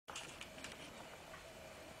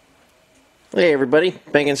Hey everybody,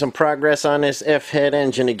 making some progress on this F-head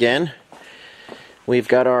engine again. We've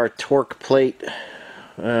got our torque plate,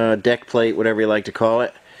 deck plate, whatever you like to call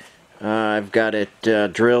it. I've got it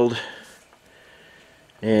drilled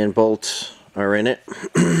and bolts are in it.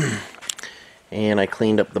 And I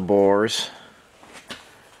cleaned up the bores.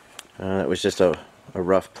 It was just a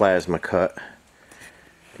rough plasma cut.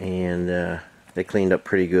 And they cleaned up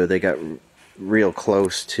pretty good. They got real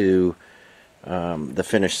close to the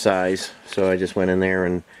finished size, so I just went in there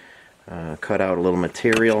and cut out a little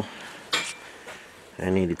material.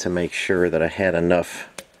 I needed to make sure that I had enough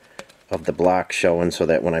of the block showing so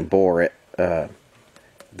that when I bore it,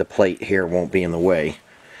 the plate here won't be in the way.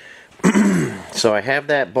 So I have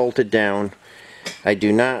that bolted down. I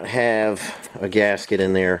do not have a gasket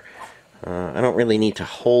in there. I don't really need to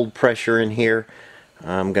hold pressure in here.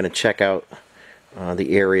 I'm going to check out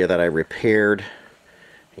the area that I repaired,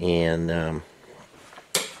 and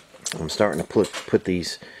I'm starting to put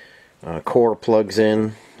these core plugs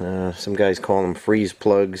in. Some guys call them freeze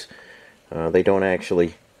plugs. They don't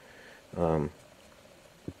actually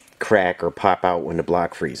crack or pop out when the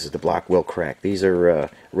block freezes. The block will crack. These are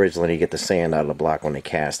originally to get the sand out of the block when they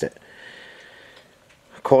cast it.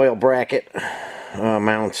 Coil bracket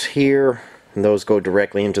mounts here, and those go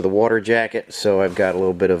directly into the water jacket, so I've got a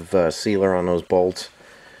little bit of sealer on those bolts.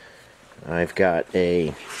 I've got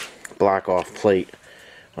a block off plate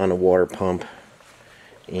on the water pump,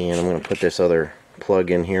 and I'm going to put this other plug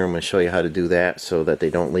in here. I'm going to show you how to do that so that they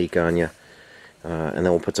don't leak on you, and then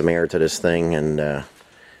we'll put some air to this thing and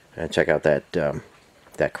check out that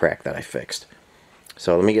that crack that I fixed.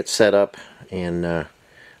 So let me get set up, and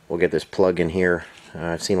we'll get this plug in here.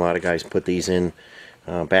 I've seen a lot of guys put these in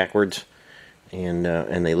backwards, and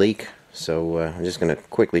they leak, so I'm just going to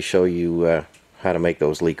quickly show you how to make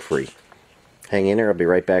those leak free. Hang in there, I'll be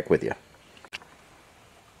right back with you.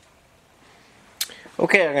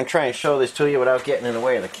 Okay, I'm going to try and show this to you without getting in the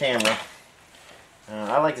way of the camera.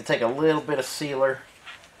 I like to take a little bit of sealer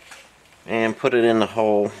and put it in the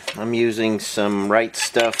hole. I'm using some Right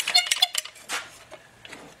Stuff,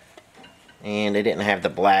 and they didn't have the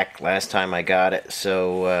black last time I got it,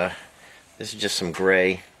 so this is just some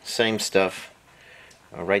gray. Same stuff,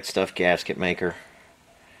 Right Stuff gasket maker.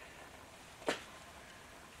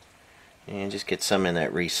 And just get some in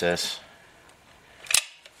that recess.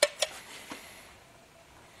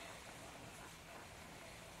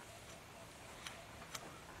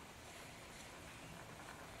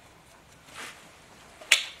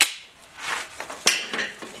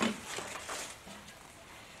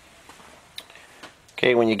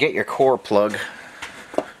 Okay, when you get your core plug,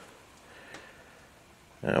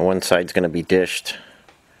 one side's going to be dished,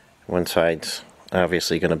 one side's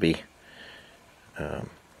obviously going to be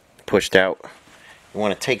pushed out. You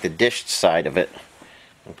want to take the dished side of it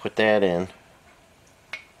and put that in.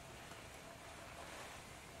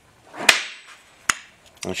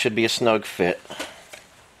 It should be a snug fit.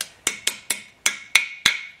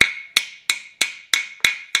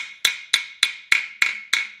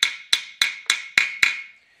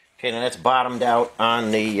 Okay, now that's bottomed out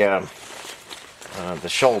on the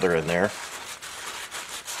shoulder in there.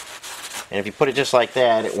 And if you put it just like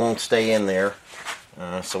that, it won't stay in there.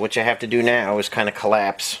 So what you have to do now is kind of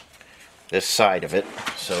collapse this side of it.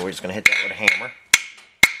 So we're just going to hit that with a hammer.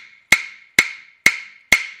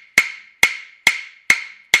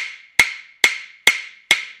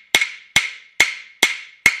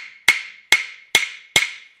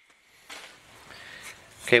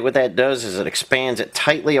 Okay, what that does is it expands it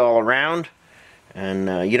tightly all around,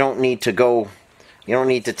 and you don't need to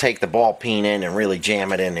take the ball peen in and really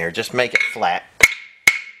jam it in there. Just make it flat.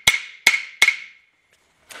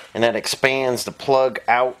 And that expands the plug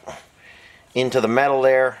out into the metal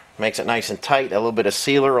there, makes it nice and tight. A little bit of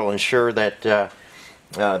sealer will ensure that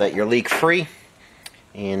that you're leak free.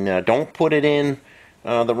 And don't put it in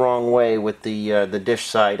the wrong way with the dish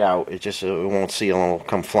side out. It won't seal and it'll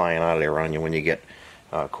come flying out of there on you when you get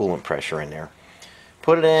coolant pressure in there.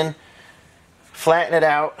 Put it in, flatten it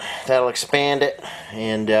out, that'll expand it,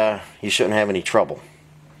 and you shouldn't have any trouble.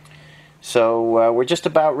 So we're just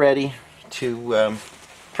about ready to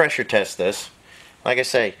pressure test this. Like I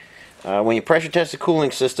say, when you pressure test the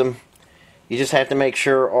cooling system, you just have to make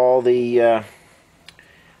sure all the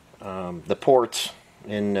ports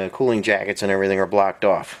and cooling jackets and everything are blocked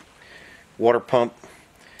off. Water pump,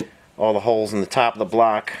 all the holes in the top of the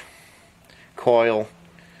block, coil,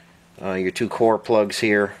 your two core plugs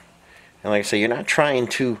here, and like I say, you're not trying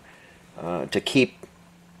to keep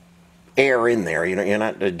air in there. You're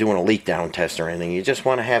not doing a leak down test or anything. You just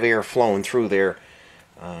want to have air flowing through there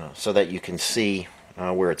so that you can see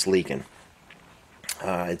where it's leaking.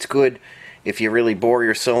 It's good if you really bore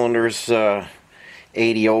your cylinders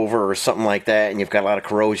 80 over or something like that, and you've got a lot of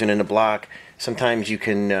corrosion in the block, sometimes you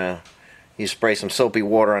can you spray some soapy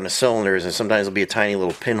water on the cylinders, and sometimes there'll be a tiny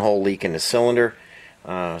little pinhole leak in the cylinder.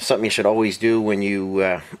 Something you should always do when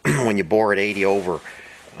you when you bore at 80 over,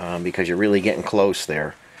 because you're really getting close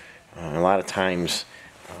there. A lot of times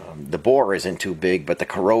the bore isn't too big, but the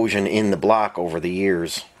corrosion in the block over the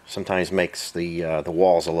years sometimes makes the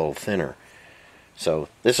walls a little thinner. So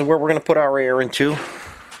this is where we're going to put our air into.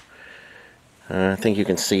 I think you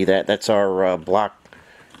can see that. That's our block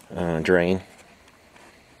drain.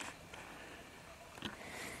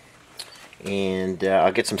 And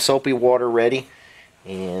I'll get some soapy water ready,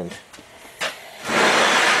 and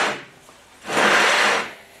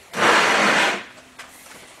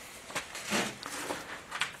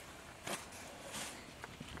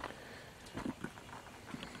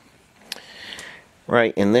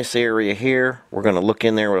right in this area here, we're going to look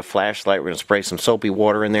in there with a flashlight. We're going to spray some soapy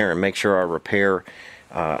water in there and make sure our repair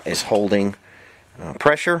is holding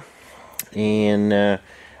pressure. And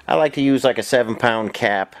I like to use like a 7-pound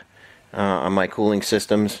cap on my cooling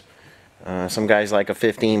systems. Some guys like a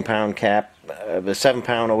 15-pound cap. The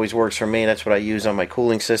 7-pound always works for me. That's what I use on my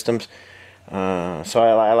cooling systems. So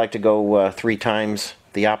I like to go 3 times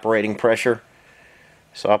the operating pressure.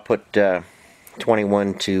 So I'll put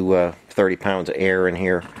 21 to 30 pounds of air in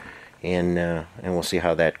here, and we'll see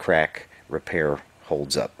how that crack repair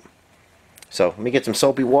holds up. So let me get some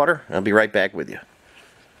soapy water. I'll be right back with you.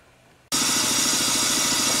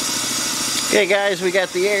 Okay guys, we got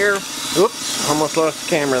the air. Oops, almost lost the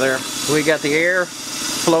camera there. We got the air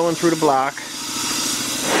flowing through the block,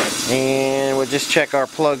 and we'll just check our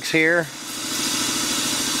plugs here.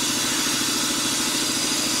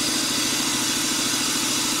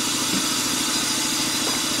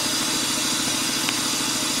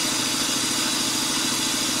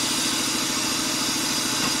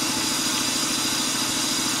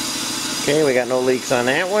 Okay, we got no leaks on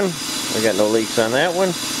that one. We got no leaks on that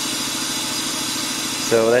one.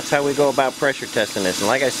 So that's how we go about pressure testing this. And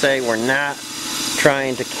like I say, we're not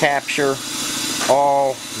trying to capture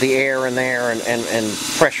all the air in there and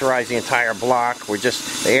pressurize the entire block. We're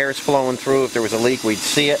just, the air is flowing through. If there was a leak, we'd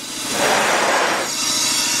see it.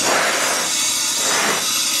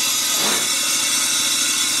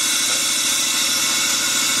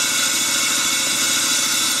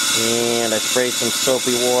 And I sprayed some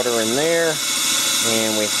soapy water in there,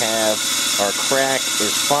 and we have our crack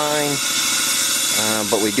is fine.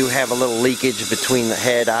 But we do have a little leakage between the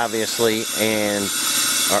head, obviously, and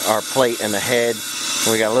our plate and the head.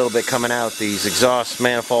 We got a little bit coming out these exhaust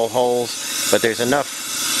manifold holes, but there's enough.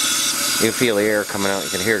 You feel the air coming out. You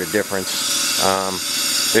can hear the difference.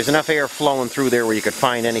 There's enough air flowing through there where you could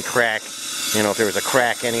find any crack. You know, if there was a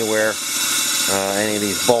crack anywhere, any of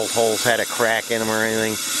these bolt holes had a crack in them or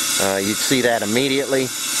anything, you'd see that immediately.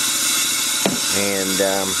 And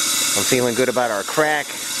I'm feeling good about our crack.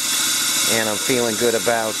 And I'm feeling good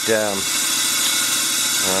about the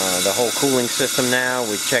whole cooling system now.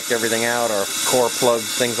 We checked everything out, our core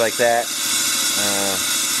plugs, things like that.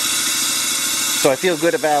 So I feel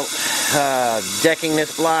good about decking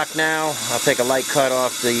this block now. I'll take a light cut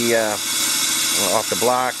off the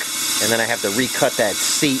block, and then I have to recut that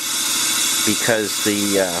seat because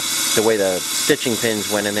the way the stitching pins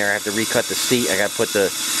went in there, I have to recut the seat. I got to put the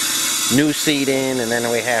new seat in, and then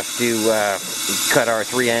we have to cut our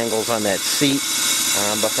 3 angles on that seat.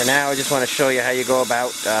 But for now, I just want to show you how you go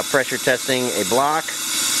about pressure testing a block.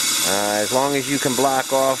 As long as you can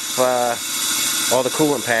block off all the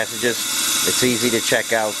coolant passages, it's easy to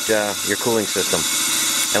check out your cooling system.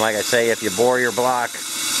 And like I say, if you bore your block,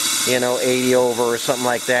 you know, 80 over or something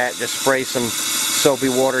like that, just spray some soapy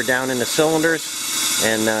water down in the cylinders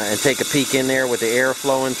and take a peek in there with the air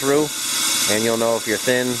flowing through. And you'll know if you're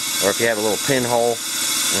thin or if you have a little pinhole.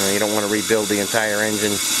 You don't want to rebuild the entire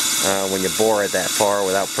engine when you bore it that far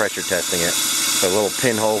without pressure testing it. So a little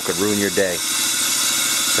pinhole could ruin your day.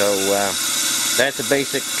 So that's the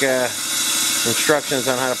basic instructions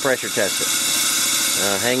on how to pressure test it.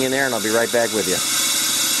 Hang in there and I'll be right back with you.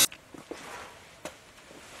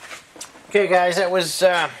 Okay guys, that was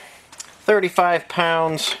 35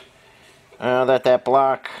 pounds that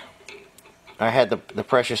block. I had the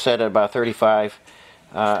pressure set at about 35.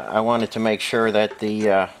 I wanted to make sure that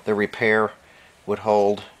the repair would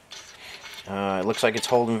hold. It looks like it's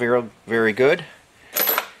holding very, very good.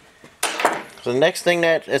 So the next thing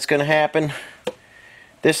that's going to happen,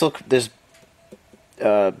 this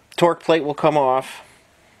torque plate will come off,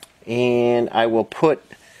 and I will put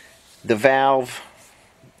the valve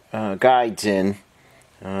guides in.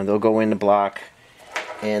 They'll go in the block,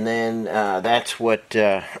 and then that's what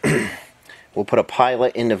we'll put a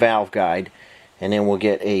pilot in the valve guide, and then we'll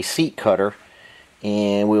get a seat cutter,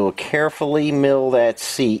 and we will carefully mill that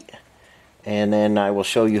seat, and then I will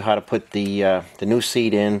show you how to put the new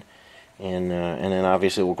seat in, and then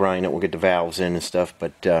obviously we'll grind it, we'll get the valves in and stuff,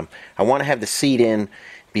 but I want to have the seat in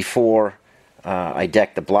before I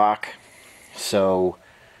deck the block. So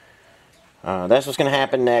that's what's going to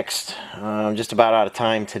happen next. I'm just about out of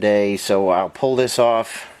time today, so I'll pull this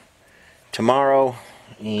off tomorrow,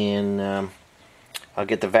 and I'll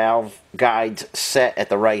get the valve guides set at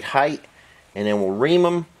the right height, and then we'll ream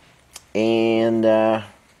them, and then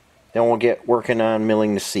we'll get working on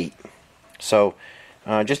milling the seat. So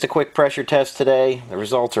just a quick pressure test today. The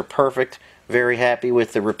results are perfect. Very happy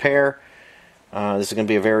with the repair. This is going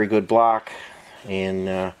to be a very good block,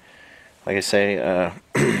 and like I say,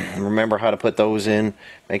 remember how to put those in.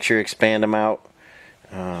 Make sure you expand them out,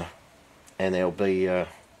 and they'll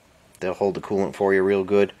hold the coolant for you real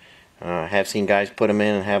good. I have seen guys put them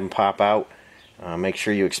in and have them pop out. Make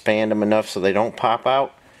sure you expand them enough so they don't pop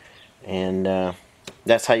out, and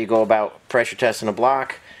that's how you go about pressure testing a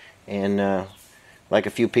block. And like a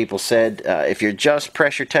few people said, if you're just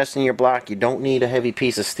pressure testing your block, you don't need a heavy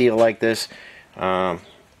piece of steel like this. One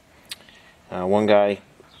guy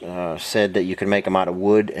said that you can make them out of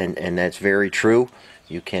wood, and that's very true.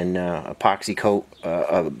 You can epoxy coat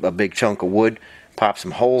a big chunk of wood, pop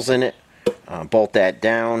some holes in it, bolt that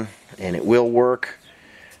down, and it will work.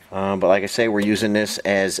 But like I say, we're using this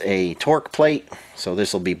as a torque plate, so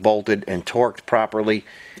this will be bolted and torqued properly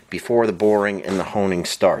before the boring and the honing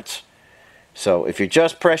starts. So if you're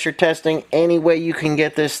just pressure testing, any way you can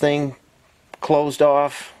get this thing closed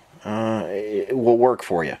off, it will work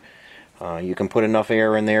for you. You can put enough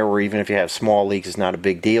air in there where even if you have small leaks, it's not a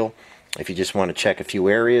big deal. If you just want to check a few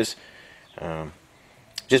areas,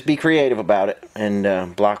 just be creative about it,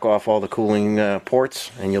 and block off all the cooling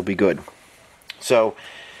ports, and you'll be good. So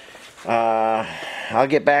I'll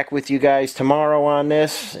get back with you guys tomorrow on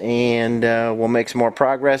this, and we'll make some more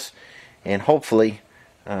progress, and hopefully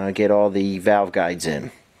get all the valve guides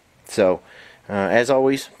in. So as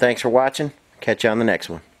always, thanks for watching. Catch you on the next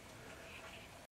one.